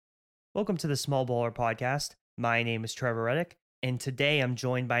Welcome to the Small Baller Podcast. My name is Trevor Reddick, and today I'm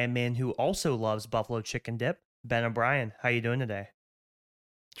joined by a man who also loves buffalo chicken dip, Ben O'Brien. How you doing today?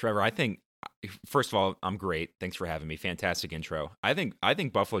 Trevor, I think first of all, I'm great. Thanks for having me. Fantastic intro. I think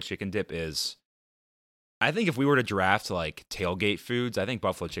buffalo chicken dip is I think if we were to draft like tailgate foods, I think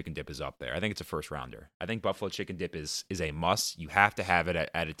buffalo chicken dip is up there. I think it's a first rounder. I think buffalo chicken dip is a must. You have to have it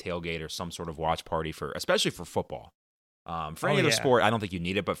at a tailgate or some sort of watch party for especially for football. For Oh any other yeah, sport, I don't think you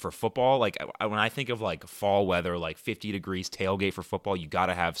need it, but for football, like when I think of like fall weather, like 50 degrees tailgate for football, you got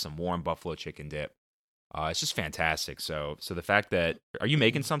to have some warm buffalo chicken dip. It's just fantastic. So the fact that are you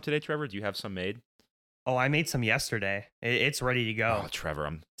making some today, Trevor? Do you have some made? Oh, I made some yesterday. It's ready to Oh, go. Trevor,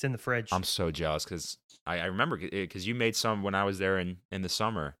 It's in the I'm fridge. so jealous because I remember because you made some when I was there in the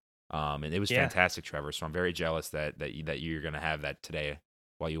summer, and it was Yeah, fantastic, Trevor. So I'm very jealous that you're gonna have that today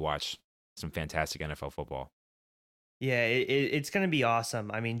while you watch some fantastic NFL football. yeah, it's gonna be awesome.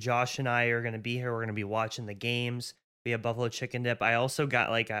 I mean, Josh and I are gonna be here. We're gonna be watching the games. We have buffalo chicken dip. I also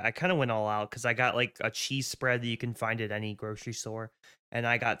got I kind of went all out because I got like a cheese spread that you can find at any grocery store, and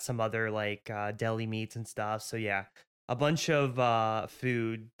I got some other deli meats and stuff. So yeah, a bunch of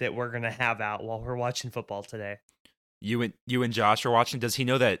food that we're gonna have out while we're watching football today. You and Josh are watching. Does he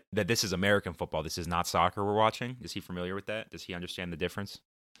know that this is American football? This is not soccer we're watching. Is he familiar with that? Does he understand the difference?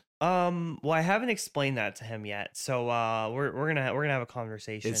 Well, I haven't explained that to him yet, so we're gonna have a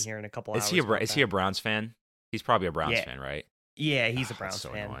conversation Is here in a couple is he hours a about is he a that. Browns fan? He's probably a Browns Yeah, fan, right? yeah, he's a Ah, that's Browns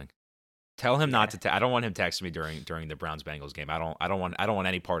so fan. annoying. Tell him not Yeah. to. I don't want him texting me during the Browns Bengals game. I don't want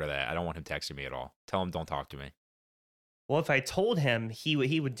any part of that. I don't want him texting me at all. Tell him don't talk to me. Well, if I told him, he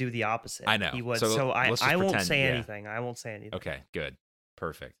would do the opposite. I know. He would. So So I let's I just won't pretend. say Yeah. anything. I won't say anything. Okay. Good.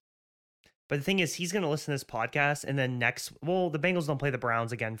 Perfect. But the thing is, he's gonna listen to this podcast, and then the Bengals don't play the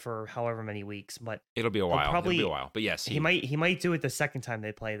Browns again for however many weeks, but It'll be a he'll while. It'll be a probably while. But yes, he might do it the second time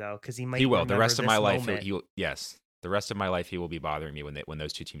they play though, because he he might will. The remember rest of my this life, moment. he'll yes. The rest of my life, he will be bothering me when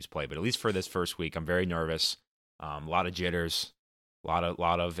those two teams play. But at least for this first week, I'm very nervous. A lot of jitters, lot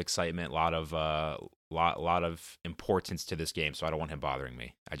of excitement, lot of importance to this game. So I don't want him bothering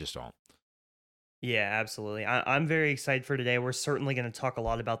me. I just don't. Yeah, absolutely. I'm very excited for today. We're certainly going to talk a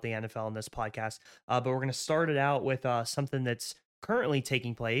lot about the NFL in this podcast, but we're going to start it out with something that's currently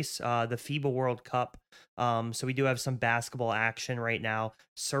taking place, the FIBA World Cup. So we do have some basketball action right now.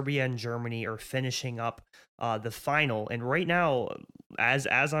 Serbia and Germany are finishing up the final, and right now, as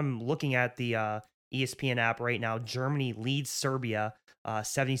I'm looking at the ESPN app right now, Germany leads Serbia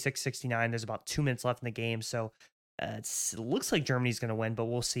 76-69. There's about 2 minutes left in the game, so it looks like Germany's going to win, but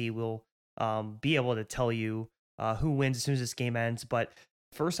we'll see. We'll be able to tell you who wins as soon as this game ends. But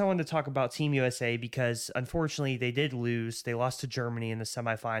first, I wanted to talk about Team USA because unfortunately they did lose. They lost to Germany in the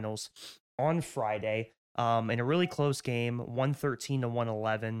semifinals on Friday in a really close game, 113 to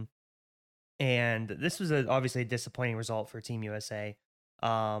 111. And this was obviously a disappointing result for Team USA.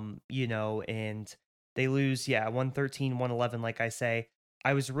 And they lose, yeah, 113, 111, like I say.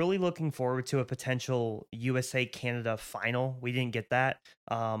 I was really looking forward to a potential USA Canada final. We didn't get that.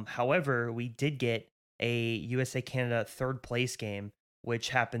 However, we did get a USA Canada third place game, which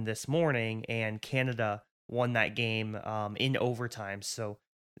happened this morning, and Canada won that game in overtime. So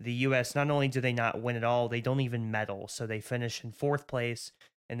the US, not only do they not win at all, they don't even medal. So they finish in fourth place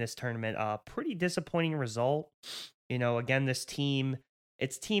in this tournament. Pretty disappointing result. Again, this team,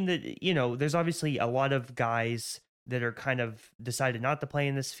 it's a team that, there's obviously a lot of guys that are kind of decided not to play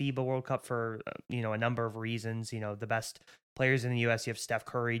in this FIBA World Cup for, a number of reasons. The best players in the US, you have Steph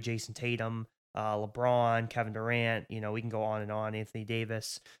Curry, Jason Tatum, LeBron, Kevin Durant, we can go on and on, Anthony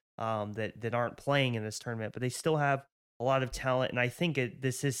Davis, that aren't playing in this tournament, but they still have a lot of talent. And I think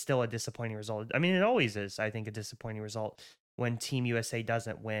this is still a disappointing result. I mean, it always is, I think, a disappointing result when Team USA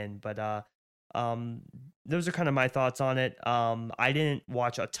doesn't win. But um, those are kind of my thoughts on it. I didn't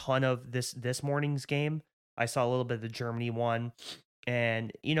watch a ton of this morning's game. I saw a little bit of the Germany one,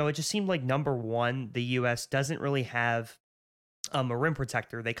 and it just seemed like number one, the US doesn't really have a rim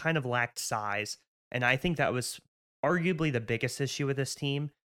protector. They kind of lacked size, and I think that was arguably the biggest issue with this team.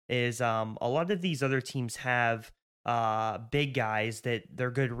 Is a lot of these other teams have big guys that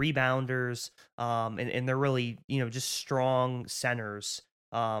they're good rebounders, and they're really just strong centers,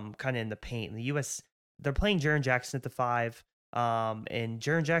 kind of in the paint. In the US, they're playing Jaren Jackson at the five. And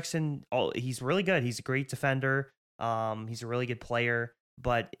Jaren Jackson, he's really good. He's a great defender. He's a really good player.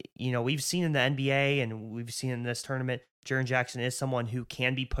 But we've seen in the NBA and we've seen in this tournament, Jaren Jackson is someone who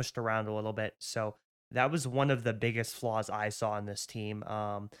can be pushed around a little bit. So that was one of the biggest flaws I saw in this team.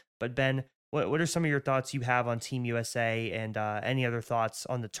 But Ben, what are some of your thoughts you have on Team USA and any other thoughts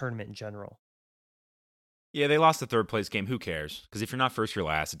on the tournament in general? Yeah, they lost the third place game. Who cares? Because if you're not first, you're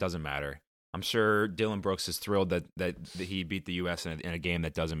last. It doesn't matter. I'm sure Dylan Brooks is thrilled that he beat the U.S. in a game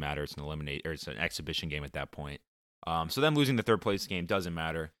that doesn't matter. It's it's an exhibition game at that point. So them losing the third place game doesn't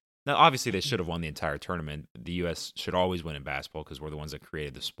matter. Now, obviously, they should have won the entire tournament. The U.S. should always win in basketball because we're the ones that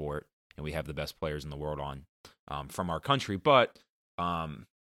created the sport and we have the best players in the world from our country. But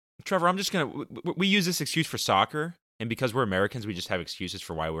Trevor, I'm just gonna we use this excuse for soccer, and because we're Americans, we just have excuses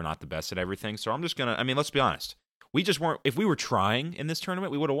for why we're not the best at everything. So I'm just gonna. I mean, let's be honest. We just weren't. If we were trying in this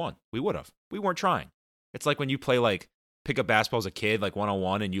tournament, we would have won. We would have. We weren't trying. It's like when you play like pick up basketball as a kid, like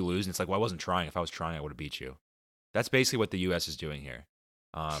 1-on-1, and you lose, and it's like, well, I wasn't trying. If I was trying, I would have beat you. That's basically what the U.S. is doing here.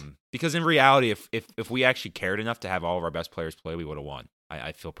 Because in reality, if we actually cared enough to have all of our best players play, we would have won.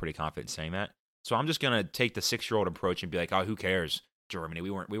 I feel pretty confident saying that. So I'm just gonna take the 6-year-old approach and be like, oh, who cares, Germany?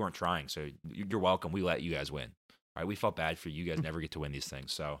 We weren't trying. So you're welcome. We let you guys win. All right, we felt bad for you. You guys never get to win these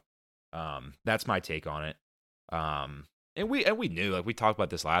things. So that's my take on it. And we knew, like we talked about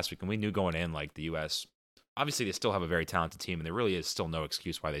this last week, and we knew going in, like the U.S. Obviously they still have a very talented team, and there really is still no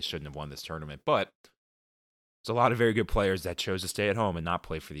excuse why they shouldn't have won this tournament. But there's a lot of very good players that chose to stay at home and not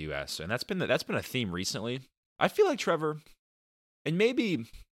play for the U.S. And that's been a theme recently. I feel like, Trevor, and maybe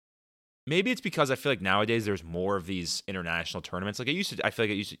it's because I feel like nowadays there's more of these international tournaments. Like I feel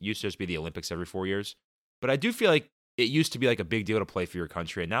like it used to just be the Olympics every 4 years. But I do feel like it used to be like a big deal to play for your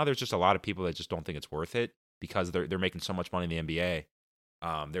country, and now there's just a lot of people that just don't think it's worth it because they're making so much money in the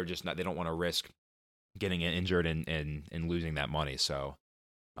NBA. They're just not. They don't want to risk getting injured and losing that money. So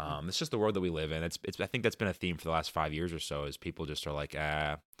it's just the world that we live in. It's I think that's been a theme for the last 5 years or so. Is people just are like,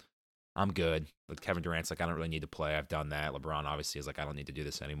 I'm good. Like Kevin Durant's like, I don't really need to play. I've done that. LeBron obviously is like, I don't need to do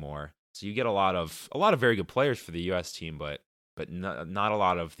this anymore. So you get a lot of very good players for the U.S. team, but not a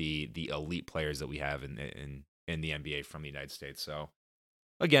lot of the elite players that we have in the NBA from the United States. So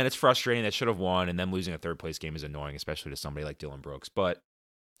again, it's frustrating. They should have won, and them losing a third place game is annoying, especially to somebody like Dylan Brooks. But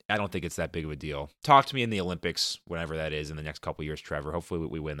I don't think it's that big of a deal. Talk to me in the Olympics, whenever that is, in the next couple of years, Trevor. Hopefully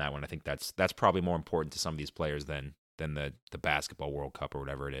we win that one. I think that's probably more important to some of these players than the basketball World Cup or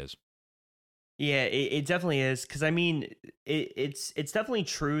whatever it is. Yeah, it definitely is, because I mean, it's definitely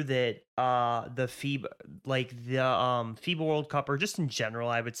true that the FIBA, like the FIBA World Cup, or just in general,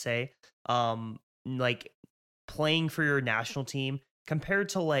 I would say, like playing for your national team compared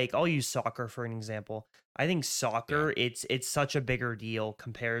to, like, I'll use soccer for an example. I think Yeah. soccer, it's such a bigger deal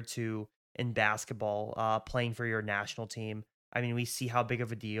compared to in basketball, playing for your national team. I mean, we see how big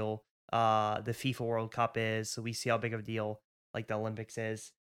of a deal the FIFA World Cup is, so we see how big of a deal like the Olympics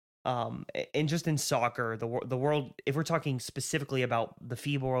is. And just in soccer, the world, if we're talking specifically about the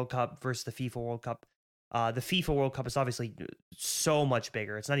FIBA World Cup versus the FIFA World Cup, the FIFA World Cup is obviously so much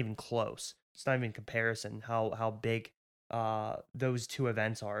bigger. It's not even close. It's not even in comparison how big those two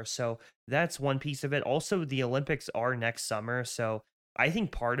events are. So that's one piece of it. Also, the Olympics are next summer, so I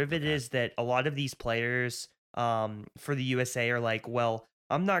think part of it Okay. is that a lot of these players for the USA are like, well,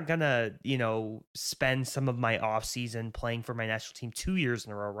 I'm not gonna, spend some of my off season playing for my national team 2 years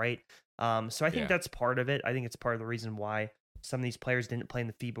in a row, right? So I think Yeah. that's part of it. I think it's part of the reason why some of these players didn't play in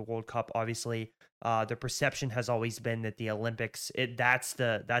the FIBA World Cup. Obviously, the perception has always been that the Olympics, that's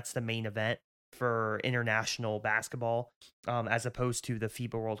the main event for international basketball, as opposed to the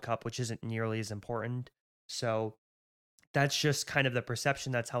FIBA World Cup, which isn't nearly as important. So that's just kind of the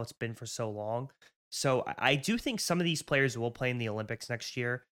perception. That's how it's been for so long. So I do think some of these players will play in the Olympics next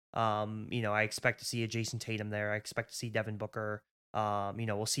year. I expect to see a Jason Tatum there. I expect to see Devin Booker.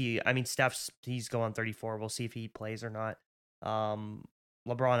 We'll see. I mean, he's going 34. We'll see if he plays or not.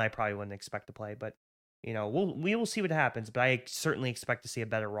 LeBron, I probably wouldn't expect to play, but we will see what happens. But I certainly expect to see a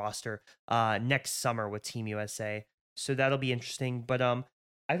better roster next summer with Team USA. So that'll be interesting. But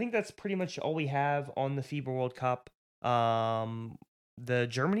I think that's pretty much all we have on the FIBA World Cup. Um, the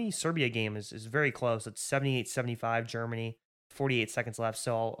Germany Serbia game is very close. It's 78-75 Germany, 48 seconds left.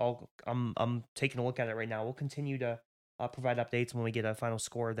 So I'm taking a look at it right now. We'll continue to provide updates when we get a final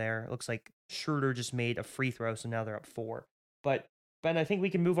score there. It looks like Schroeder just made a free throw, so now they're up 4. But Ben, I think we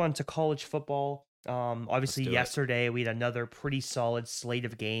can move on to college football. Let's Obviously do it. yesterday we had another pretty solid slate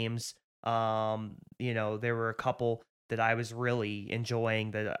of games. There were a couple that I was really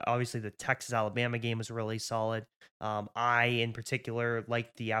enjoying. That obviously the Texas Alabama game was really solid. I in particular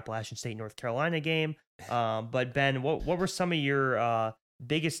liked the Appalachian State North Carolina game. But Ben, what were some of your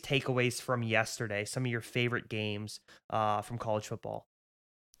biggest takeaways from yesterday? Some of your favorite games from college football?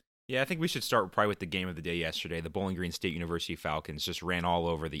 Yeah, I think we should start probably with the game of the day yesterday. The Bowling Green State University Falcons just ran all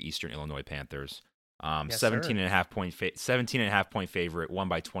over the Eastern Illinois Panthers. Yes, 17 sir. and a half point 17 and a half point favorite, won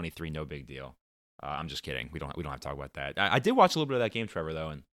by 23, no big deal. I'm just kidding. We don't have to talk about that. I did watch a little bit of that game, Trevor, though,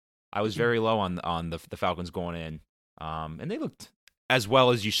 and I was very low on the Falcons going in, and they looked as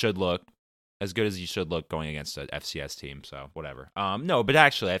well as you should look, as good as you should look going against an FCS team. So whatever. No, but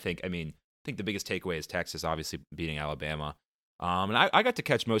actually, I think the biggest takeaway is Texas obviously beating Alabama. And I got to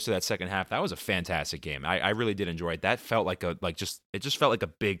catch most of that second half. That was a fantastic game. I really did enjoy it. That felt like it just felt like a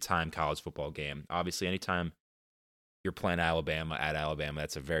big time college football game. Obviously, anytime you're playing Alabama at Alabama,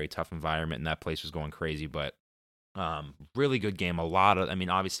 that's a very tough environment, and that place was going crazy. But really good game.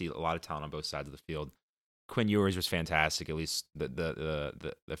 Obviously a lot of talent on both sides of the field. Quinn Ewers was fantastic. At least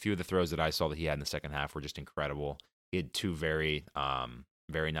the few of the throws that I saw that he had in the second half were just incredible. He had two very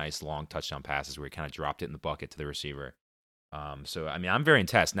nice long touchdown passes where he kind of dropped it in the bucket to the receiver. I'm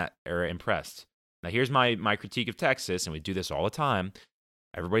very impressed. Now here's my critique of Texas, and we do this all the time.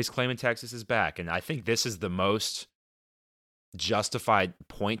 Everybody's claiming Texas is back, and I think this is the most justified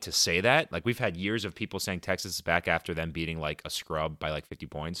point to say that. Like, we've had years of people saying Texas is back after them beating like a scrub by like 50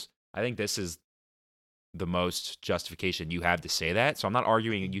 points. I think this is the most justification you have to say that. So I'm not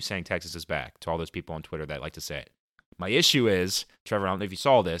arguing you saying Texas is back to all those people on Twitter that like to say it. My issue is, Trevor, I don't know if you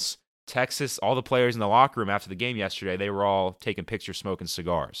saw this, Texas, all the players in the locker room after the game yesterday, they were all taking pictures smoking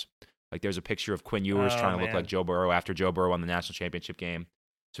cigars. Like, there's a picture of Quinn Ewers trying to look like Joe Burrow after Joe Burrow won the national championship game.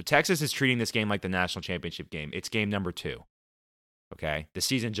 So Texas is treating this game like the national championship game. It's game number 2. Okay? The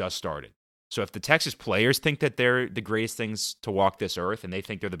season just started. So if the Texas players think that they're the greatest things to walk this earth and they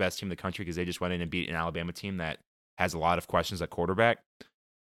think they're the best team in the country because they just went in and beat an Alabama team that has a lot of questions at quarterback,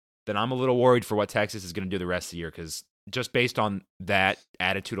 then I'm a little worried for what Texas is going to do the rest of the year, because just based on that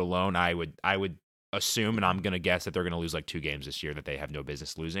attitude alone, I would assume, and I'm going to guess, that they're going to lose like 2 games this year that they have no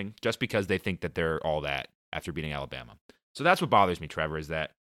business losing, just because they think that they're all that after beating Alabama. So that's what bothers me, Trevor, is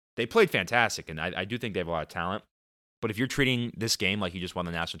that they played fantastic, and I do think they have a lot of talent. But if you're treating this game like you just won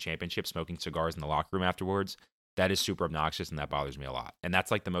the national championship, smoking cigars in the locker room afterwards, that is super obnoxious, and that bothers me a lot. And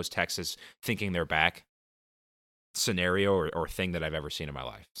that's like the most Texas thinking they're back scenario or thing that I've ever seen in my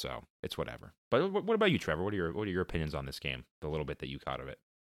life. So it's whatever. But what about you, Trevor? What are your opinions on this game? The little bit that you caught of it.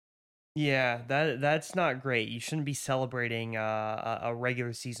 Yeah, that's not great. You shouldn't be celebrating a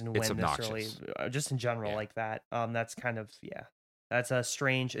regular season It's win this early, obnoxious. just in general Yeah. like that. That's kind of, yeah, that's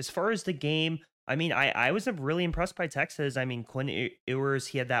strange. As far as the game, I mean, I was really impressed by Texas. I mean, Quinn Ewers,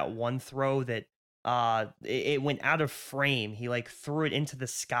 he had that one throw that it went out of frame. He like threw it into the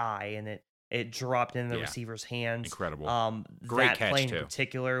sky, and it dropped in the Yeah. receiver's hands. Incredible. Great That play catch in too.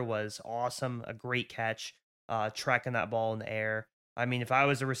 particular was awesome. A great catch, tracking that ball in the air. I mean, if I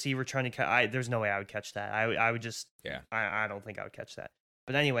was a receiver trying to catch, there's no way I would catch that. I would just, Yeah. I don't think I would catch that.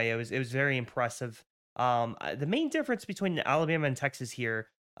 But anyway, it was very impressive. The main difference between Alabama and Texas here,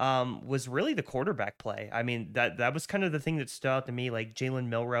 was really the quarterback play. I mean, that was kind of the thing that stood out to me. Like Jalen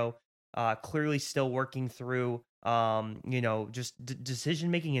Milroe, clearly still working through, just decision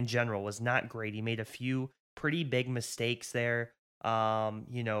making in general was not great. He made a few pretty big mistakes there.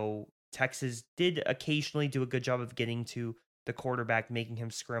 Texas did occasionally do a good job of getting to the quarterback, making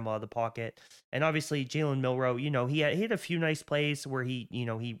him scramble out of the pocket. And obviously, Jalen Milroe, he had a few nice plays where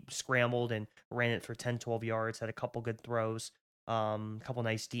he scrambled and ran it for 10, 12 yards, had a couple good throws, a couple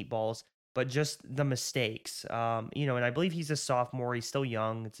nice deep balls, but just the mistakes, and I believe he's a sophomore. He's still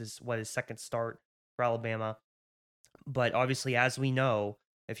young. It's his second start for Alabama. But obviously, as we know,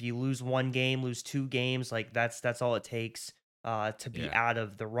 if you lose one game, lose 2 games, like that's all it takes to be Yeah. out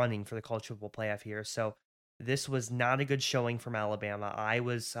of the running for the college football playoff here. So this was not a good showing from Alabama.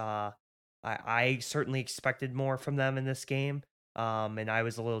 I certainly expected more from them in this game, and I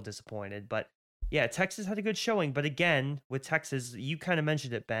was a little disappointed. But yeah, Texas had a good showing. But again, with Texas, you kind of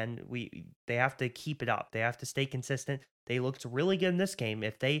mentioned it, Ben. They have to keep it up. They have to stay consistent. They looked really good in this game.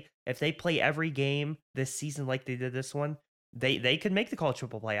 If they play every game this season like they did this one, they could make the college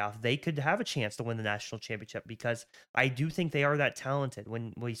football playoff. They could have a chance to win the national championship, because I do think they are that talented.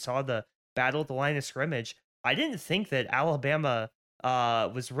 When we saw the battle at the line of scrimmage, I didn't think that Alabama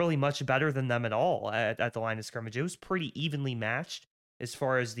was really much better than them at all at the line of scrimmage. It was pretty evenly matched as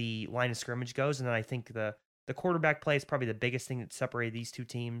far as the line of scrimmage goes. And then I think the quarterback play is probably the biggest thing that separated these two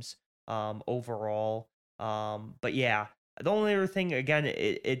teams overall. But yeah, the only other thing, again,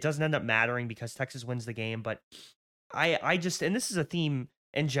 it doesn't end up mattering because Texas wins the game. But I just, and this is a theme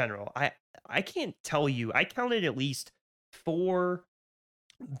in general, I can't tell you, I counted at least 4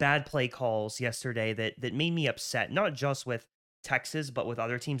 bad play calls yesterday that made me upset, not just with Texas, but with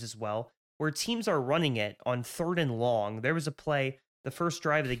other teams as well, where teams are running it on 3rd and long. There was a play, the first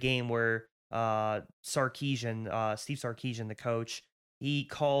drive of the game, where Steve Sarkisian, the coach, he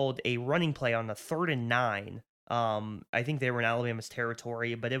called a running play on the 3rd and 9. I think they were in Alabama's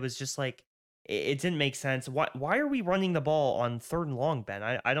territory, but it was just like, it didn't make sense. Why are we running the ball on 3rd and long, Ben?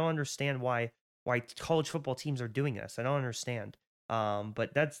 I don't understand why college football teams are doing this. I don't understand.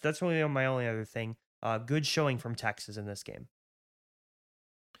 But that's really my only other thing. Good showing from Texas in this game.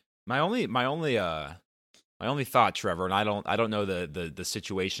 My only thought, Trevor, and I don't know the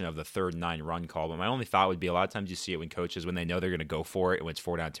situation of the 3rd and 9 run call, but my only thought would be a lot of times you see it when coaches, when they know they're going to go for it when it's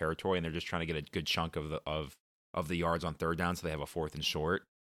 4 down territory and they're just trying to get a good chunk of the yards on 3rd down, so they have a 4th and short.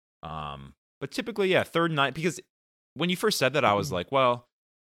 But typically, yeah, 3rd and 9, because when you first said that, I was like, well,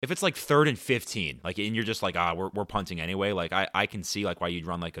 if it's like 3rd and 15, like, and you're just like, we're punting anyway, like I can see like why you'd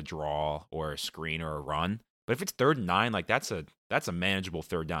run like a draw or a screen or a run. But if it's 3rd and 9, like that's a manageable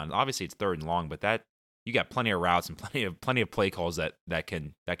 3rd down. Obviously, it's 3rd and long, but that you got plenty of routes and plenty of play calls that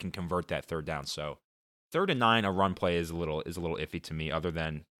can convert that 3rd down. So 3rd and 9, a run play is a little iffy to me. Other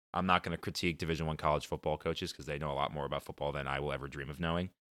than I'm not going to critique Division I college football coaches because they know a lot more about football than I will ever dream of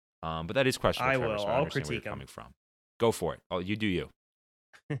knowing. But that is questionable, I Trevor. will. So I I'll understand where you're critique coming from. Go for it. Oh, you do you.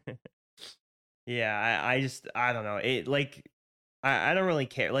 Yeah, I don't know. It like I don't really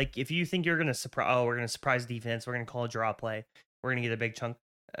care. Like if you think you're gonna we're gonna surprise defense, we're gonna call a draw play, we're gonna get a big chunk.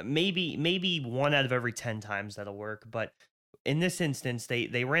 Maybe 1 out of every 10 times that'll work. But in this instance,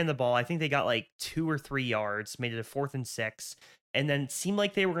 they ran the ball. I think they got like 2 or 3 yards, made it a 4th and 6, and then it seemed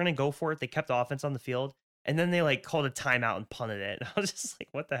like they were gonna go for it. They kept the offense on the field, and then they like called a timeout and punted it. I was just like,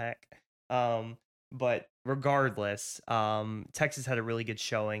 what the heck? But regardless, Texas had a really good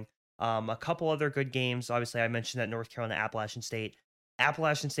showing. A couple other good games. Obviously, I mentioned that North Carolina, Appalachian State.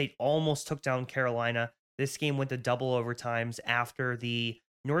 Appalachian State almost took down Carolina. This game went to double overtimes after the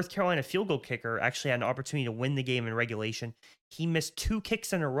North Carolina field goal kicker actually had an opportunity to win the game in regulation. He missed 2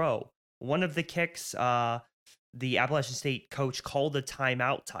 kicks in a row. One of the kicks, the Appalachian State coach called a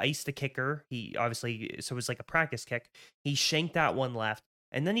timeout to ice the kicker. He obviously, so it was like a practice kick. He shanked that one left.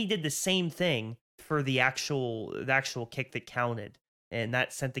 And then he did the same thing for the actual kick that counted, and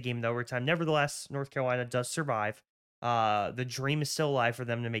that sent the game into overtime. Nevertheless, North Carolina does survive. The dream is still alive for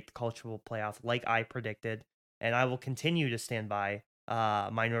them to make the college football playoff, like I predicted, and I will continue to stand by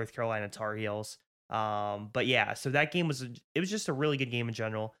my North Carolina Tar Heels. But yeah, so that game it was just a really good game in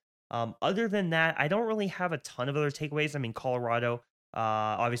general. Other than that, I don't really have a ton of other takeaways. I mean, Colorado,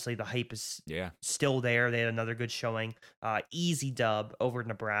 obviously the hype is still there. They had another good showing. Easy dub over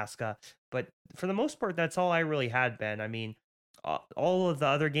Nebraska. But for the most part, that's all I really had, Ben. I mean, all of the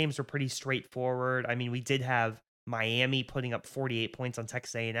other games were pretty straightforward. I mean, we did have Miami putting up 48 points on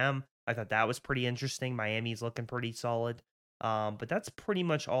Texas A&M. I thought that was pretty interesting. Miami's looking pretty solid. But that's pretty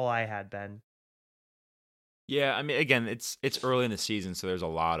much all I had, Ben. Yeah, I mean, again, it's early in the season, so there's a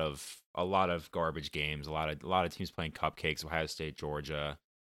lot of garbage games, a lot of teams playing cupcakes. Ohio State, Georgia,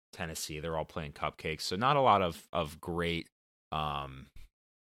 Tennessee, they're all playing cupcakes. So not a lot of great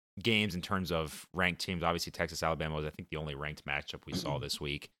games in terms of ranked teams. Obviously, Texas Alabama was, I think, the only ranked matchup we saw this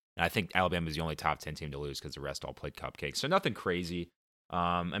week, and I think Alabama is the only top 10 team to lose because the rest all played cupcakes. So nothing crazy.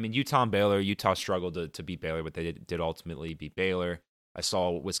 I mean, Utah and Baylor. Utah struggled to beat Baylor, but they did ultimately beat Baylor. I saw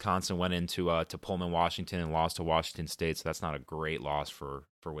Wisconsin went into to Pullman, Washington, and lost to Washington State, so that's not a great loss for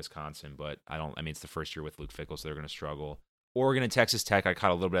Wisconsin. But I mean, it's the first year with Luke Fickell, so they're going to struggle. Oregon and Texas Tech, I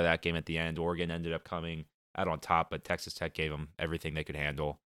caught a little bit of that game at the end. Oregon ended up coming out on top, but Texas Tech gave them everything they could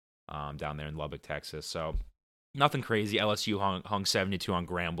handle down there in Lubbock, Texas. So nothing crazy. LSU hung 72 on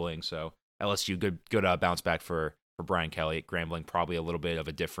Grambling, so LSU good bounce back for Brian Kelly. Grambling probably a little bit of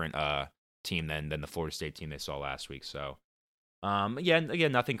a different team than the Florida State team they saw last week. So.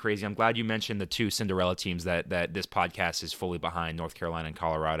 Again, nothing crazy. I'm glad you mentioned the 2 Cinderella teams that this podcast is fully behind, North Carolina and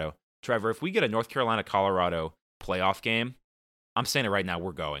Colorado. Trevor, if we get a North Carolina-Colorado playoff game, I'm saying it right now,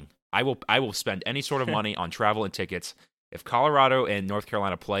 we're going. I will spend any sort of money on travel and tickets. If Colorado and North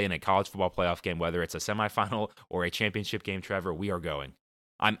Carolina play in a college football playoff game, whether it's a semifinal or a championship game, Trevor, we are going.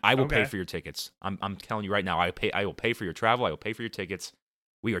 I will pay for your tickets. I'm telling you right now, I will pay for your travel. I will pay for your tickets.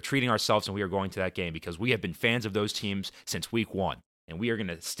 We are treating ourselves, and we are going to that game because we have been fans of those teams since week 1, and we are going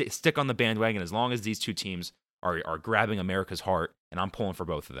to stick on the bandwagon as long as these 2 teams are grabbing America's heart, and I'm pulling for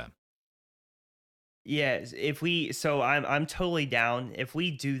both of them. Yeah, I'm totally down. If we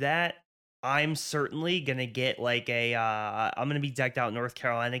do that, I'm certainly gonna get like I'm gonna be decked out in North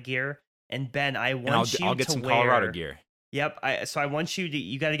Carolina gear, and Ben, I'll get some Colorado gear. Yep, I want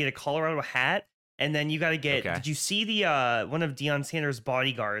you got to get a Colorado hat. And then you got to get. Okay. Did you see the one of Deion Sanders'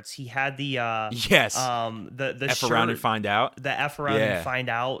 bodyguards? He had the yes, the F shirt, around and find out. The F around and find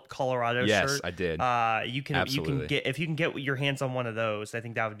out Colorado shirt. Yes, I did. You can get, if you can get your hands on one of those, I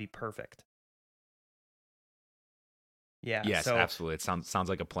think that would be perfect. Yeah. Yes, absolutely. It sounds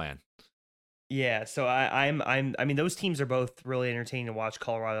like a plan. Yeah, so I mean those teams are both really entertaining to watch.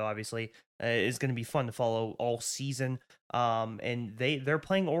 Colorado obviously is going to be fun to follow all season. And they're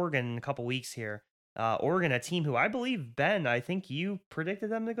playing Oregon in a couple weeks here. Oregon, a team who I believe Ben, I think you predicted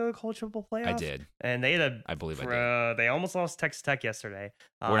them to go to college football I playoff, did. and they had I believe I did. they almost lost Texas Tech yesterday.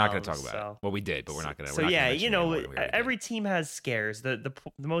 We're not going to talk about it. So Well, we did, but we're so, not going to. so We're not going to yeah, mention it anymore than we already did. every team has scares. The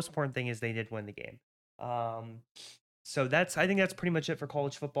most important thing is they did win the game. Um, so I think that's pretty much it for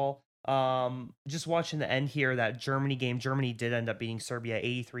college football. Just watching the end here, that Germany game. Germany did end up beating Serbia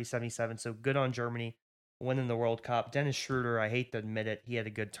 83-77. So good on Germany winning the World Cup. Dennis Schroeder, I hate to admit it, he had a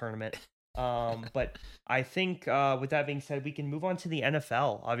good tournament. But I think with that being said, we can move on to the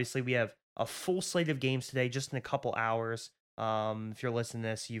NFL. Obviously, we have a full slate of games today, just in a couple hours. If you're listening to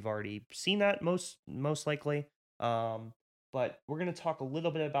this, you've already seen that most likely. But we're gonna talk a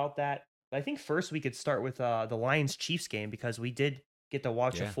little bit about that. But I think first we could start with the Lions Chiefs game because we did get to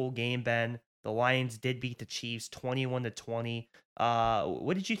watch a Yeah. full game, Ben. The Lions did beat the Chiefs 21-20.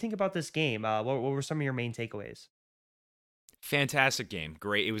 What did you think about this game? What were some of your main takeaways? Fantastic game.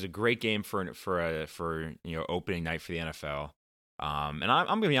 Great. It was a great game for opening night for the NFL. And I'm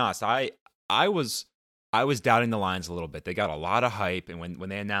gonna be honest. I was doubting the Lions a little bit. They got a lot of hype, and when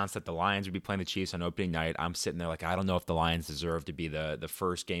they announced that the Lions would be playing the Chiefs on opening night, I'm sitting there like, I don't know if the Lions deserve to be the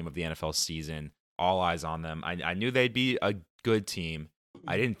first game of the NFL season. All eyes on them. I knew they'd be a good team.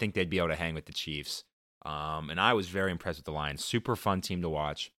 I didn't think they'd be able to hang with the Chiefs. And I was very impressed with the Lions. Super fun team to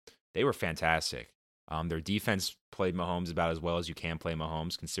watch. They were fantastic. Their defense played Mahomes about as well as you can play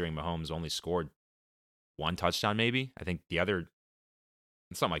Mahomes, considering Mahomes only scored one touchdown, maybe. I think the other,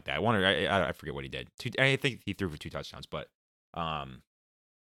 something like that. I forget what he did. I think he threw for 2 touchdowns, but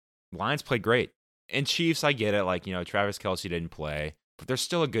Lions played great. And Chiefs, I get it. Like, Travis Kelce didn't play, but they're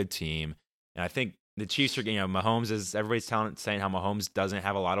still a good team. And I think the Chiefs are, Mahomes is, everybody's saying how Mahomes doesn't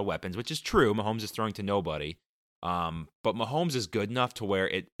have a lot of weapons, which is true. Mahomes is throwing to nobody. But Mahomes is good enough to where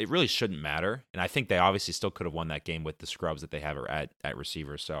it really shouldn't matter. And I think they obviously still could have won that game with the scrubs that they have at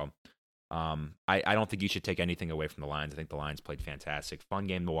receiver. So I don't think you should take anything away from the Lions. I think the Lions played fantastic. Fun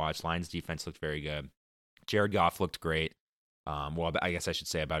game to watch. Lions defense looked very good. Jared Goff looked great. Well, I guess I should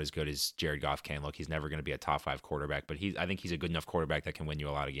say about as good as Jared Goff can look. He's never going to be a top 5 quarterback, but I think he's a good enough quarterback that can win you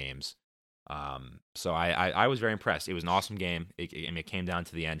a lot of games. So I was very impressed. It was an awesome game. It came down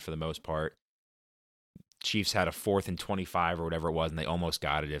to the end for the most part. Chiefs had a 4th and 25 or whatever it was, and they almost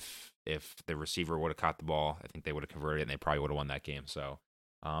got it. If the receiver would have caught the ball, I think they would have converted it, and they probably would have won that game. So,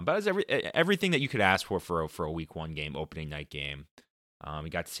 but it was everything that you could ask for a week 1 game, opening night game. We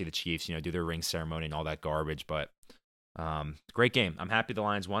got to see the Chiefs, do their ring ceremony and all that garbage. But great game. I'm happy the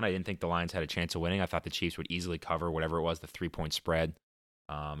Lions won. I didn't think the Lions had a chance of winning. I thought the Chiefs would easily cover whatever it was, the 3-point spread.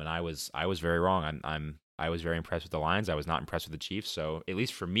 And I was very wrong. I was very impressed with the Lions. I was not impressed with the Chiefs. So at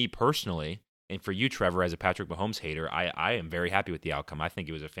least for me personally. And for you, Trevor, as a Patrick Mahomes hater, I am very happy with the outcome. I think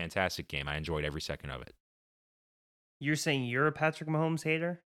it was a fantastic game. I enjoyed every second of it. You're saying you're a Patrick Mahomes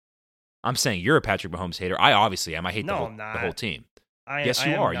hater? I'm saying you're a Patrick Mahomes hater. I obviously am. I hate I'm the whole team. Yes,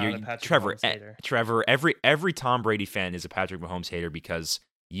 you are. You're Trevor. Mahomes hater. Trevor. Every Tom Brady fan is a Patrick Mahomes hater because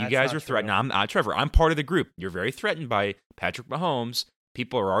you That's guys not are threatened. true. Trevor. I'm part of the group. You're very threatened by Patrick Mahomes.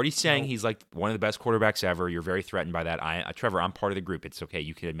 People are already saying he's like one of the best quarterbacks ever. You're very threatened by that. Trevor, I'm part of the group. It's okay.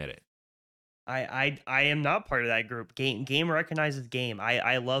 You can admit it. I am not part of that group. Game recognizes game.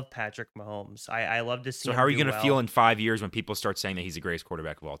 I love Patrick Mahomes. I love to see. So him how are you do going to feel in 5 years when people start saying that he's the greatest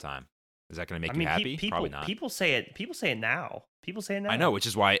quarterback of all time? Is that going to make you happy? Probably not. People say it. People say it now. I know, which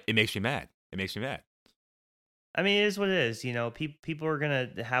is why it makes me mad. It makes me mad. I mean, it is what it is. People are gonna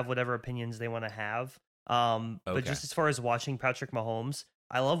have whatever opinions they want to have. But just as far as watching Patrick Mahomes,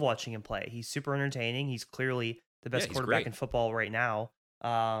 I love watching him play. He's super entertaining. He's clearly the best quarterback in football right now.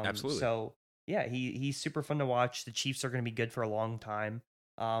 Absolutely. So yeah, he's super fun to watch. The Chiefs are going to be good for a long time.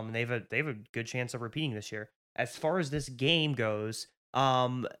 They have a good chance of repeating this year. As far as this game goes,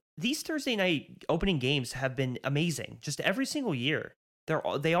 these Thursday night opening games have been amazing. Just every single year,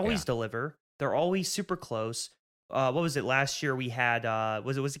 they always deliver. They're always super close. What was it last year? We had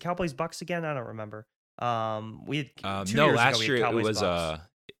was it Cowboys Bucks again? I don't remember. We had 2 years last ago, year Cowboys, it was Bucks.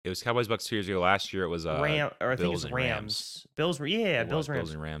 It was Cowboys Bucks 2 years ago. Last year it was I think it Bills was and Rams. Bills Rams.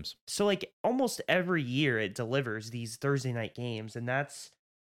 Bills and Rams. So like almost every year it delivers these Thursday night games, and at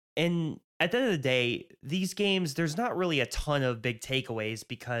the end of the day, these games, there's not really a ton of big takeaways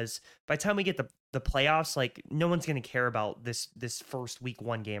because by the time we get the playoffs, like no one's going to care about this first week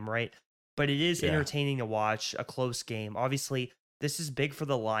 1 game, right? But it is entertaining to watch a close game. Obviously, this is big for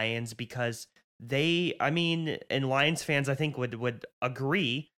the Lions because and Lions fans I think would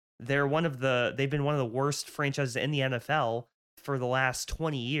agree, they've been one of the worst franchises in the NFL for the last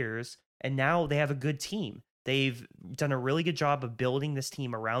 20 years. and now they have a good team. They've done a really good job of building this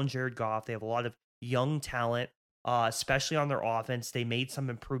team around Jared Goff. They have a lot of young talent, especially on their offense. They made some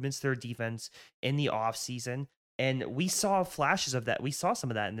improvements to their defense in the offseason, and we saw flashes of that. We saw some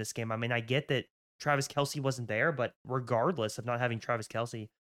of that in this game. I mean, I get that Travis Kelce wasn't there, but regardless of not having Travis Kelce,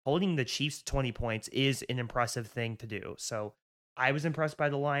 holding the Chiefs to 20 points is an impressive thing to do. So I was impressed by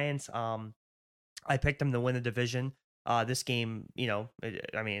the Lions. I picked them to win the division. This game,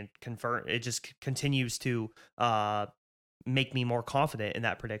 confirm it just continues to make me more confident in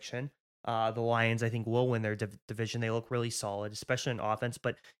that prediction. The Lions, I think, will win their division. They look really solid, especially on offense,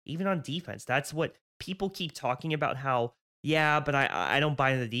 but even on defense. That's what people keep talking about. How, yeah, but I don't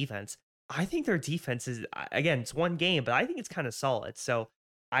buy into the defense. I think their defense is, again, it's one game, but I think it's kind of solid. So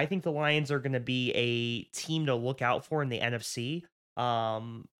I think the Lions are going to be a team to look out for in the NFC.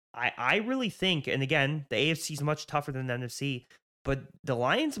 I really think, and again, the AFC is much tougher than the NFC, but the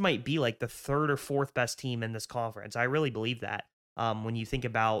Lions might be like the third or fourth best team in this conference. I really believe that. When you think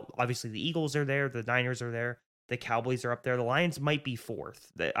about, obviously, the Eagles are there, the Niners are there, the Cowboys are up there. The Lions might be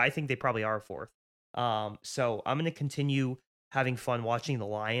fourth. I think they probably are fourth. So I'm going to continue having fun watching the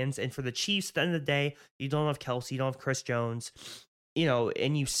Lions. And for the Chiefs, at the end of the day, you don't have Kelce, you don't have Chris Jones,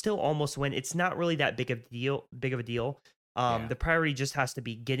 and you still almost win. It's not really that big of a deal. The priority just has to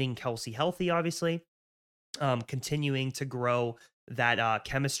be getting Kelce healthy, obviously, continuing to grow that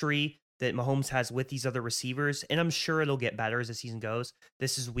chemistry that Mahomes has with these other receivers. And I'm sure it'll get better as the season goes.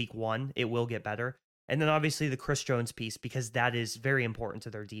 This is week 1. It will get better. And then obviously the Chris Jones piece, because that is very important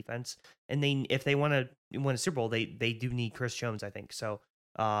to their defense. And if they want to win a Super Bowl, they do need Chris Jones, I think. So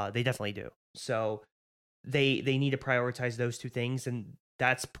they definitely do. So they need to prioritize those two things. And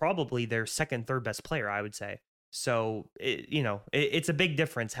that's probably their second, third best player, I would say. So, it's a big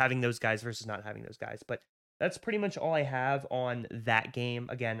difference having those guys versus not having those guys. But that's pretty much all I have on that game.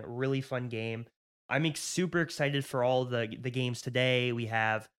 Again, really fun game. I'm super excited for all the games today. We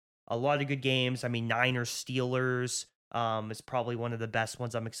have a lot of good games. I mean, Niners, Steelers is probably one of the best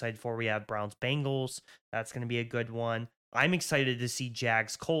ones I'm excited for. We have Browns, Bengals. That's going to be a good one. I'm excited to see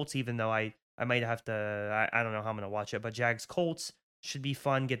Jags, Colts, even though I might have to, I don't know how I'm going to watch it, but Jags, Colts should be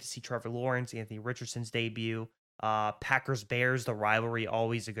fun. Get to see Trevor Lawrence, Anthony Richardson's debut. Packers, Bears, the rivalry,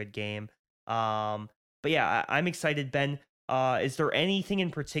 always a good game. But yeah, I'm excited, Ben. Is there anything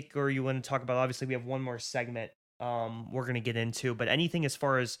in particular you want to talk about? Obviously, we have one more segment we're going to get into, but anything as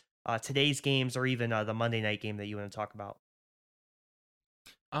far as today's games or even the Monday night game that you want to talk about?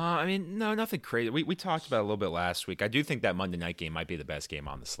 No, nothing crazy. We talked about it a little bit last week. I do think that Monday night game might be the best game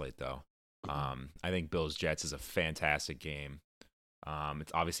on the slate, though. I think Bills Jets is a fantastic game.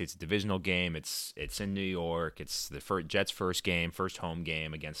 It's a divisional game. It's in New York. It's the Jets' first home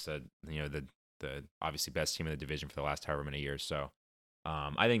game against the obviously best team in the division for the last however many years. So,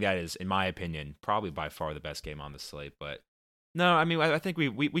 I think that is, in my opinion, probably by far the best game on the slate. But no, I mean, I think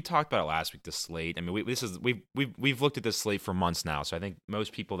we talked about it last week. The slate. I mean, we've looked at this slate for months now. So I think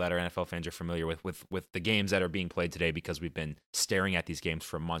most people that are NFL fans are familiar with the games that are being played today because we've been staring at these games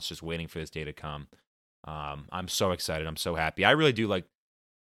for months, just waiting for this day to come. I'm so excited. I'm so happy. I really do like,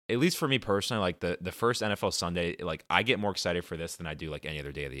 at least for me personally, like the first NFL Sunday, like I get more excited for this than I do like any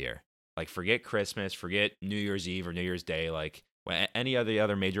other day of the year. Like forget Christmas, forget New Year's Eve or New Year's Day, like any of the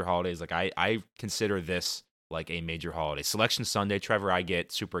other major holidays. Like I consider this like a major holiday. Selection Sunday, Trevor, I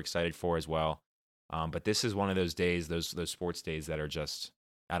get super excited for as well. But this is one of those days, those sports days that are just,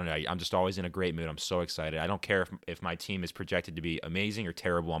 I don't know. I'm just always in a great mood. I'm so excited. I don't care if my team is projected to be amazing or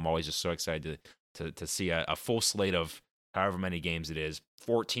terrible. I'm always just so excited to see a full slate of however many games it is,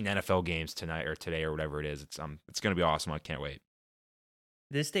 14 NFL games tonight or today or whatever it is. It's going to be awesome. I can't wait.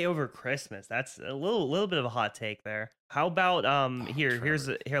 This day over Christmas. That's a little bit of a hot take there. How about here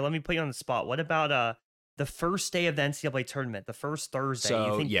let me put you on the spot. What about the first day of the NCAA tournament, the first Thursday?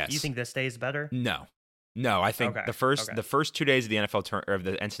 So, you think this day is better? No, I think the first 2 days of the of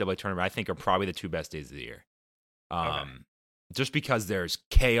the NCAA tournament, I think are probably the two best days of the year. Just because there's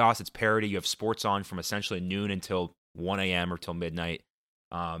chaos, it's parity. You have sports on from essentially noon until 1 a.m. or till midnight.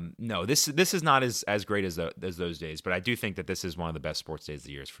 No, this is not as great as those days, but I do think that this is one of the best sports days of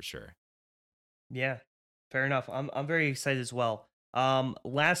the year for sure. Yeah, fair enough. I'm very excited as well.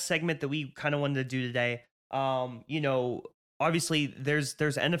 Last segment that we kind of wanted to do today. Obviously there's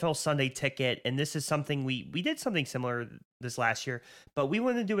NFL Sunday Ticket, and this is something we did something similar this last year, but we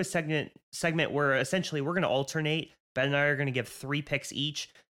wanted to do a segment where essentially we're going to alternate. Ben and I are going to give 3 picks each.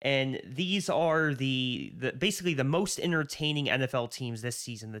 And these are the basically the most entertaining NFL teams this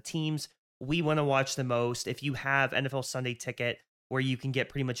season, the teams we want to watch the most. If you have NFL Sunday Ticket where you can get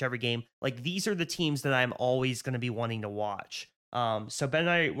pretty much every game, like these are the teams that I'm always going to be wanting to watch. So Ben and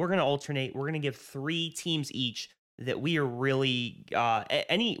I, we're gonna alternate. We're gonna give three teams each that we are really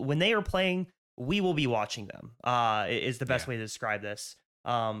any when they are playing, we will be watching them. Is the best Yeah. way to describe this.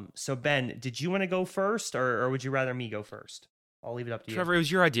 So Ben, did you want to go first, or would you rather me go first? I'll leave it up to you. Trevor, it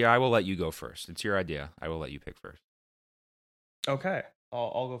was your idea. I will let you go first. It's your idea. I will let you pick first. Okay,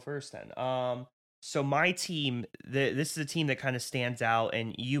 I'll go first then. So my team, this is a team that kind of stands out,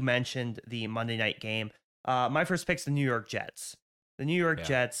 and you mentioned the Monday night game. My first pick's the New York Jets. The New York Yeah.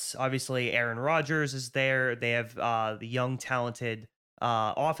 Jets, obviously, Aaron Rodgers is there. They have the young, talented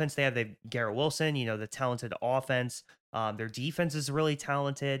offense. They have Garrett Wilson, the talented offense. Their defense is really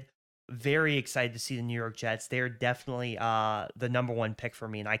talented. Very excited to see the New York Jets. They're definitely the number one pick for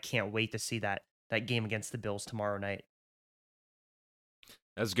me, and I can't wait to see that game against the Bills tomorrow night.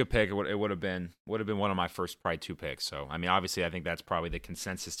 That's a good pick. It would have been one of my first probably two picks. So I mean, obviously, I think that's probably the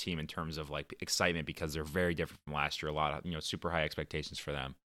consensus team in terms of like excitement because they're very different from last year. A lot of super high expectations for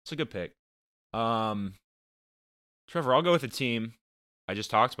them. It's a good pick. Um, Trevor, I'll go with the team I just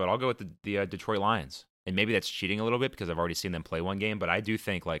talked about. I'll go with the Detroit Lions, and maybe that's cheating a little bit because I've already seen them play one game. But I do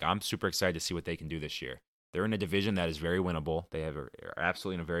think like I'm super excited to see what they can do this year. They're in a division that is very winnable. Are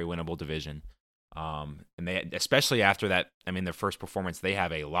absolutely in a very winnable division. And they, especially after that, I mean, their first performance, they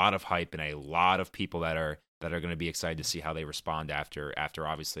have a lot of hype and a lot of people that are going to be excited to see how they respond after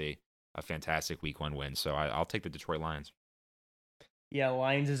obviously a fantastic week 1 win. So I'll take the Detroit Lions. Yeah,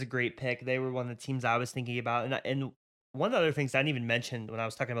 Lions is a great pick. They were one of the teams I was thinking about, and one of the other things I didn't even mention when I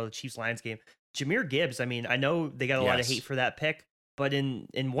was talking about the Chiefs Lions game, Jameer Gibbs. I mean, I know they got a lot of hate Yes, for that pick, but in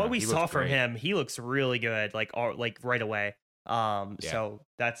what we he saw looked from great. him, he looks really good, like right away. Yeah, So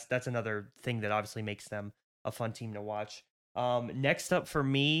that's another thing that obviously makes them a fun team to watch. Next up for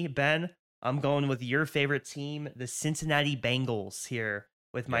me, Ben, I'm going with your favorite team, the Cincinnati Bengals here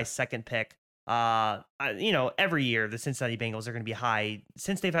with my yeah. second pick. Every year the Cincinnati Bengals are going to be high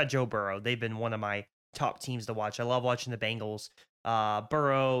since they've had Joe Burrow. They've been one of my top teams to watch. I love watching the Bengals.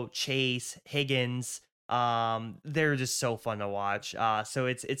 Burrow, Chase, Higgins. They're just so fun to watch. So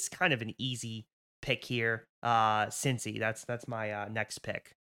it's kind of an easy pick here. Cincy. That's my next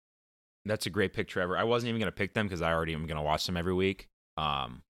pick. That's a great pick, Trevor. I wasn't even going to pick them because I already am going to watch them every week. But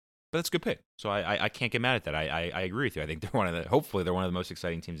it's a good pick. So I can't get mad at that. I agree with you. I think hopefully they're one of the most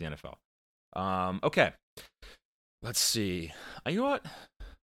exciting teams in the NFL. Okay. Let's see. You know what?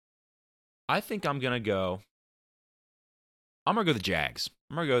 I think I'm gonna go the Jags.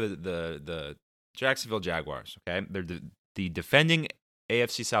 I'm gonna go the Jacksonville Jaguars. Okay, they're the defending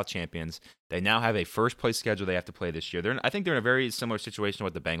AFC South champions. They now have a first place schedule they have to play this year. I think they're in a very similar situation to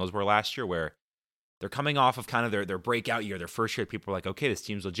what the Bengals were last year, where they're coming off of kind of their breakout year, their first year. People are like, okay, this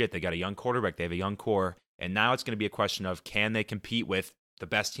team's legit. They got a young quarterback. They have a young core, and now it's going to be a question of can they compete with the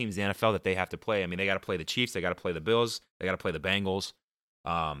best teams in the NFL that they have to play. I mean, they got to play the Chiefs. They got to play the Bills. They got to play the Bengals.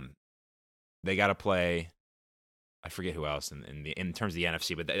 They got to play. I forget who else in terms of the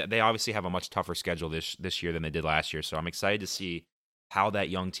NFC, but they obviously have a much tougher schedule this year than they did last year. So I'm excited to see how that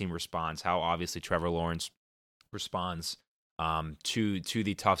young team responds. How obviously Trevor Lawrence responds to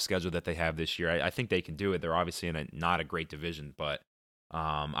the tough schedule that they have this year. I think they can do it. They're obviously in not a great division, but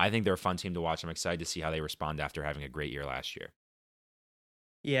I think they're a fun team to watch. I'm excited to see how they respond after having a great year last year.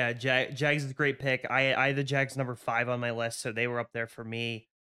 Yeah, Jags is a great pick. I had the Jags number 5 on my list, so they were up there for me.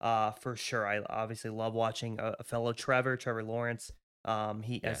 For sure. I obviously love watching a fellow Trevor Lawrence.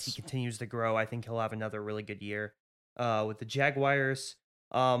 He as he Yes. continues to grow, I think he'll have another really good year. With the Jaguars.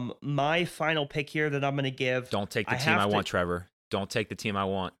 My final pick here that I'm gonna give, Don't take the I team I have to want, Trevor. Don't take the team I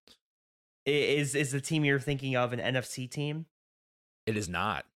want. is the team you're thinking of an NFC team? It is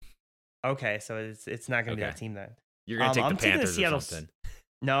not. Okay, so it's not gonna be Okay. that team then. You're going to take the I'm taking the Panthers or something.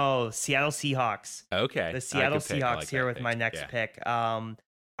 No, Seattle Seahawks. Okay. The All right, Seattle good pick. I Seahawks like here that with pick. my next Yeah. pick.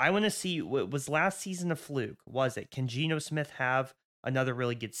 I want to see was last season a fluke? Was it? Can Geno Smith have another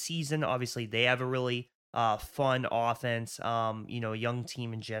really good season? Obviously, they have a really fun offense. A young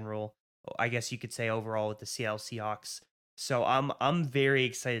team in general. I guess you could say overall with the Seattle Seahawks. So I'm very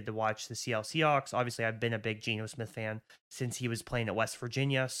excited to watch the Seattle Seahawks. Obviously, I've been a big Geno Smith fan since he was playing at West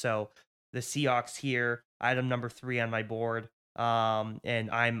Virginia. So the Seahawks here, item number 3 on my board.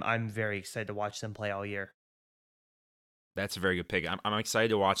 And I'm very excited to watch them play all year. That's a very good pick. I'm excited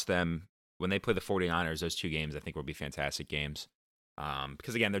to watch them when they play the 49ers. Those two games I think will be fantastic games.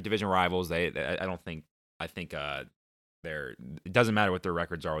 Because again, they're division rivals. I think it doesn't matter what their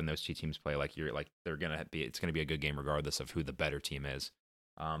records are when those two teams play. It's gonna be a good game regardless of who the better team is.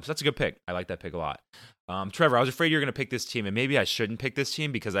 So that's a good pick. I like that pick a lot. Trevor, I was afraid you were gonna pick this team, and maybe I shouldn't pick this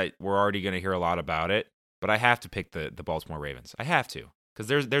team because we're already gonna hear a lot about it. But I have to pick the Baltimore Ravens. I have to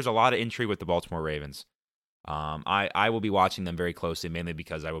because there's a lot of intrigue with the Baltimore Ravens. I will be watching them very closely, mainly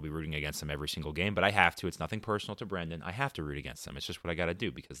because I will be rooting against them every single game. But I have to. It's nothing personal to Brendan. I have to root against them. It's just what I got to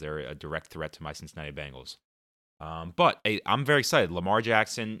do because they're a direct threat to my Cincinnati Bengals. But hey, I'm very excited. Lamar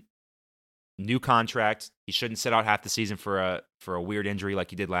Jackson, new contract. He shouldn't sit out half the season for a weird injury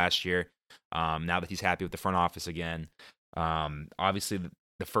like he did last year. Now that he's happy with the front office again, obviously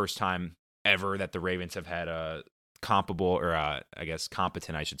the first time ever that the Ravens have had a comparable or I guess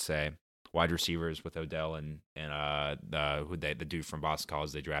competent, I should say, wide receivers with Odell and the dude from Boston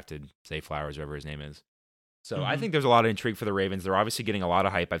College they drafted, Zay Flowers, whatever his name is. So I Mm-hmm. think there's a lot of intrigue for the Ravens. They're obviously getting a lot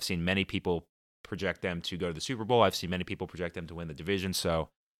of hype. I've seen many people project them to go to the Super Bowl. I've seen many people project them to win the division. So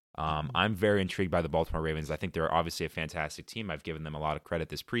I'm very intrigued by the Baltimore Ravens. I think they're obviously a fantastic team. I've given them a lot of credit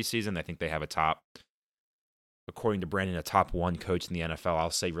this preseason. I think they have according to Brandon, a top 1 coach in the NFL.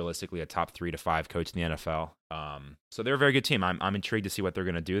 I'll say realistically a top 3 to 5 coach in the NFL. So they're a very good team. I'm intrigued to see what they're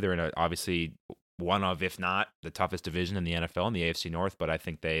going to do. They're in obviously one of, if not the toughest division in the NFL in the AFC North, but I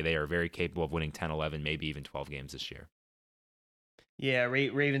think they are very capable of winning 10, 11, maybe even 12 games this year. Yeah,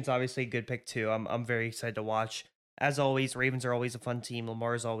 Ravens obviously a good pick too. I'm very excited to watch. As always, Ravens are always a fun team.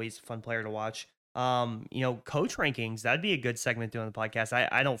 Lamar's always a fun player to watch. Coach rankings, that'd be a good segment doing the podcast.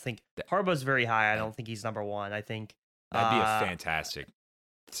 I don't think That, Harbaugh's very high. I that, don't think he's number one. I think that'd be a fantastic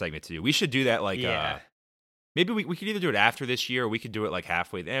segment to do. We should do that yeah. maybe we could either do it after this year or we could do it like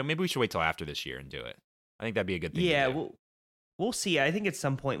halfway. Maybe we should wait till after this year and do it. I think that'd be a good thing to Yeah, do. we'll see. I think at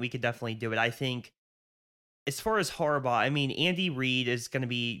some point we could definitely do it. I think as far as Harbaugh, I mean, Andy Reid is going to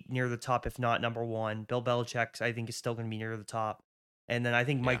be near the top, if not number one. Bill Belichick, I think, is still going to be near the top. And then I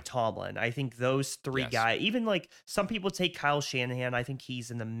think Yeah. Mike Tomlin. I think those three Yes. guys, even like some people take Kyle Shanahan. I think he's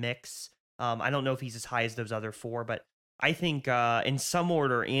in the mix. I don't know if he's as high as those other four, but I think in some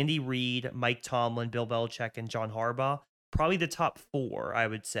order, Andy Reid, Mike Tomlin, Bill Belichick, and John Harbaugh, probably the top four, I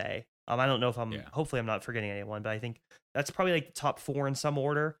would say. I don't know if hopefully I'm not forgetting anyone, but I think that's probably like the top four in some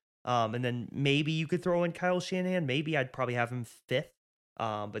order. And then maybe you could throw in Kyle Shanahan. Maybe I'd probably have him fifth.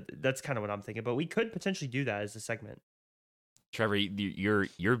 But that's kind of what I'm thinking. But we could potentially do that as a segment. Trevor,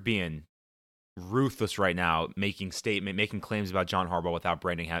 you're being ruthless right now, making claims about John Harbaugh without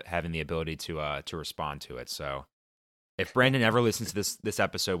Brandon having the ability to respond to it. So if Brandon ever listens to this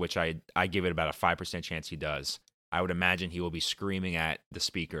episode, which I give it about a 5% chance he does, I would imagine he will be screaming at the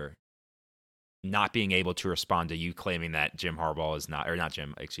speaker, not being able to respond to you claiming that John Harbaugh is not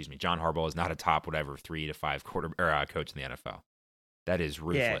a top whatever 3 to 5 coach in the NFL. That is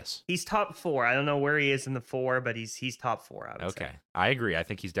ruthless. Yeah, he's top four. I don't know where he is in the four, but he's top four. I would say. Okay, I agree. I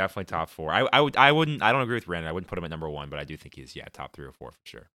think he's definitely top 4. I wouldn't. I don't agree with Brandon. I wouldn't put him at number 1, but I do think he's top 3 or 4 for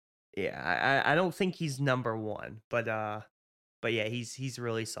sure. Yeah, I don't think he's number one, but yeah, he's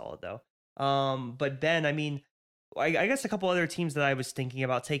really solid though. But Ben, I mean, I guess a couple other teams that I was thinking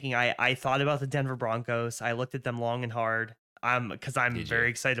about taking. I thought about the Denver Broncos. I looked at them long and hard. Because I'm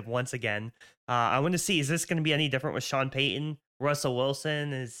very excited once again. I want to see, is this going to be any different with Sean Payton? Russell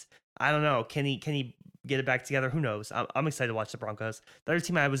Wilson I don't know. Can he get it back together? Who knows? I'm excited to watch the Broncos. The other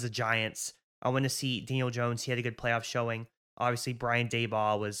team I had was the Giants. I want to see Daniel Jones. He had a good playoff showing. Obviously, Brian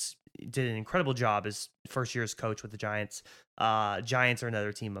Daboll did an incredible job as first year's coach with the Giants. Giants are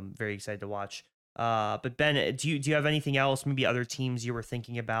another team I'm very excited to watch. But Ben, do you have anything else? Maybe other teams you were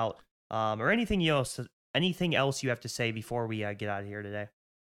thinking about, or anything else? Anything else you have to say before we get out of here today?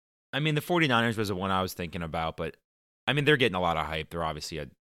 I mean, the 49ers was the one I was thinking about, but I mean, they're getting a lot of hype. They're obviously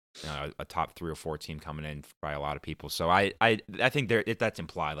a top 3 or 4 team coming in by a lot of people. So I think that's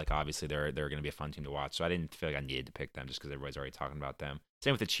implied. Like obviously they're going to be a fun team to watch. So I didn't feel like I needed to pick them just because everybody's already talking about them.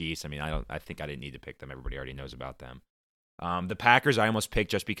 Same with the Chiefs. I mean, I think I didn't need to pick them. Everybody already knows about them. The Packers I almost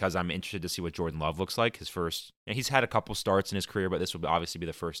picked just because I'm interested to see what Jordan Love looks like. He's had a couple starts in his career, but this will obviously be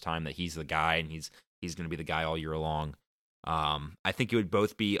the first time that he's the guy, and he's going to be the guy all year long. I think it would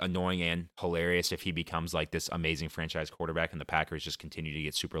both be annoying and hilarious if he becomes like this amazing franchise quarterback and the Packers just continue to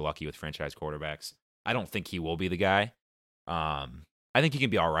get super lucky with franchise quarterbacks. I don't think he will be the guy. I think he can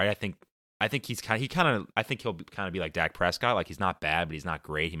be all right. I think I think he'll kind of be like Dak Prescott. Like he's not bad, but he's not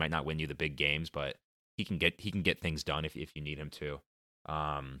great. He might not win you the big games, but he can get things done if you need him to.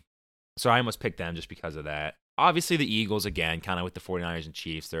 So I almost picked them just because of that. Obviously, the Eagles, again, kind of with the 49ers and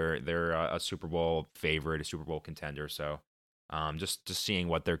Chiefs, they're a Super Bowl favorite, a Super Bowl contender. So just seeing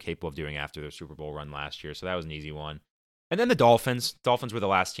what they're capable of doing after their Super Bowl run last year. So that was an easy one. And then the Dolphins. Dolphins were the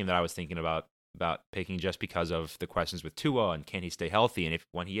last team that I was thinking about picking just because of the questions with Tua and can he stay healthy? And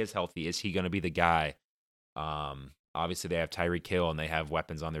when he is healthy, is he going to be the guy? Obviously, they have Tyreek Hill and they have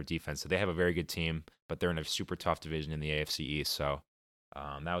weapons on their defense. So they have a very good team, but they're in a super tough division in the AFC East. So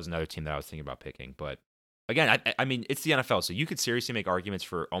that was another team that I was thinking about picking. But again, I mean, it's the NFL, so you could seriously make arguments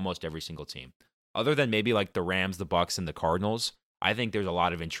for almost every single team. other than maybe like the Rams, the Bucks, and the Cardinals, I think there's a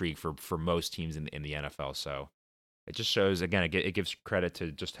lot of intrigue for most teams in the NFL. So it just shows, again, it gives credit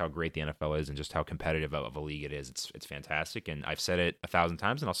to just how great the NFL is and just how competitive of a league it is. It's fantastic, and I've said it 1,000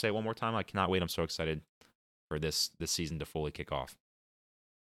 times, and I'll say it one more time. I cannot wait. I'm so excited for this season to fully kick off.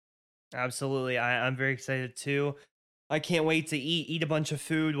 Absolutely. I'm very excited too. I can't wait to eat a bunch of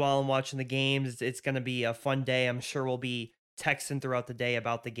food while I'm watching the games. It's going to be a fun day. I'm sure we'll be texting throughout the day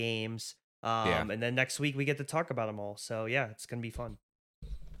about the games. Yeah, And then next week we get to talk about them all. So yeah, it's going to be fun.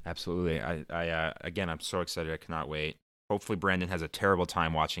 absolutely. I again, I'm so excited. I cannot wait. Hopefully, Brandon has a terrible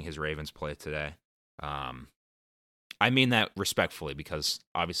time watching his Ravens play today. Um, I mean that respectfully because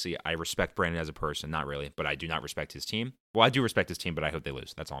obviously I respect Brandon as a person, not really, but I do not respect his team. Well, I do respect his team, but I hope they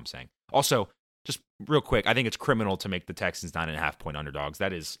lose. That's all I'm saying. Also, just real quick, I think it's criminal to make the Texans 9.5-point underdogs.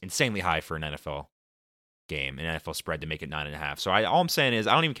 That is insanely high for an NFL game, an NFL spread to make it 9.5. So all I'm saying is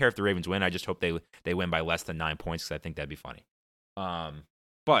I don't even care if the Ravens win. I just hope they win by less than 9 points because I think that'd be funny.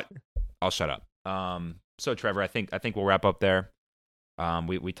 But I'll shut up. So Trevor, I think we'll wrap up there.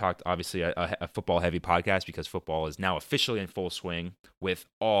 We talked obviously a football heavy podcast because football is now officially in full swing with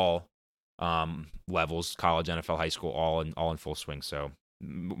all levels, college, NFL, high school, all in full swing. So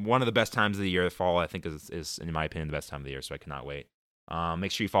one of the best times of the year, the fall, I think is in my opinion the best time of the year. So I cannot wait.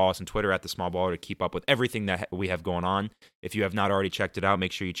 Make sure you follow us on Twitter at The Small Baller to keep up with everything that we have going on. If you have not already checked it out,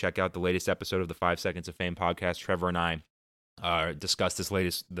 make sure you check out the latest episode of the 5 Seconds of Fame podcast. Trevor and I discussed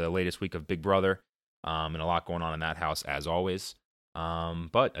the latest week of Big Brother, and a lot going on in that house as always.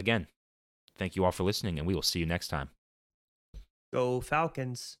 But again, thank you all for listening, and we will see you next time. Go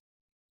Falcons.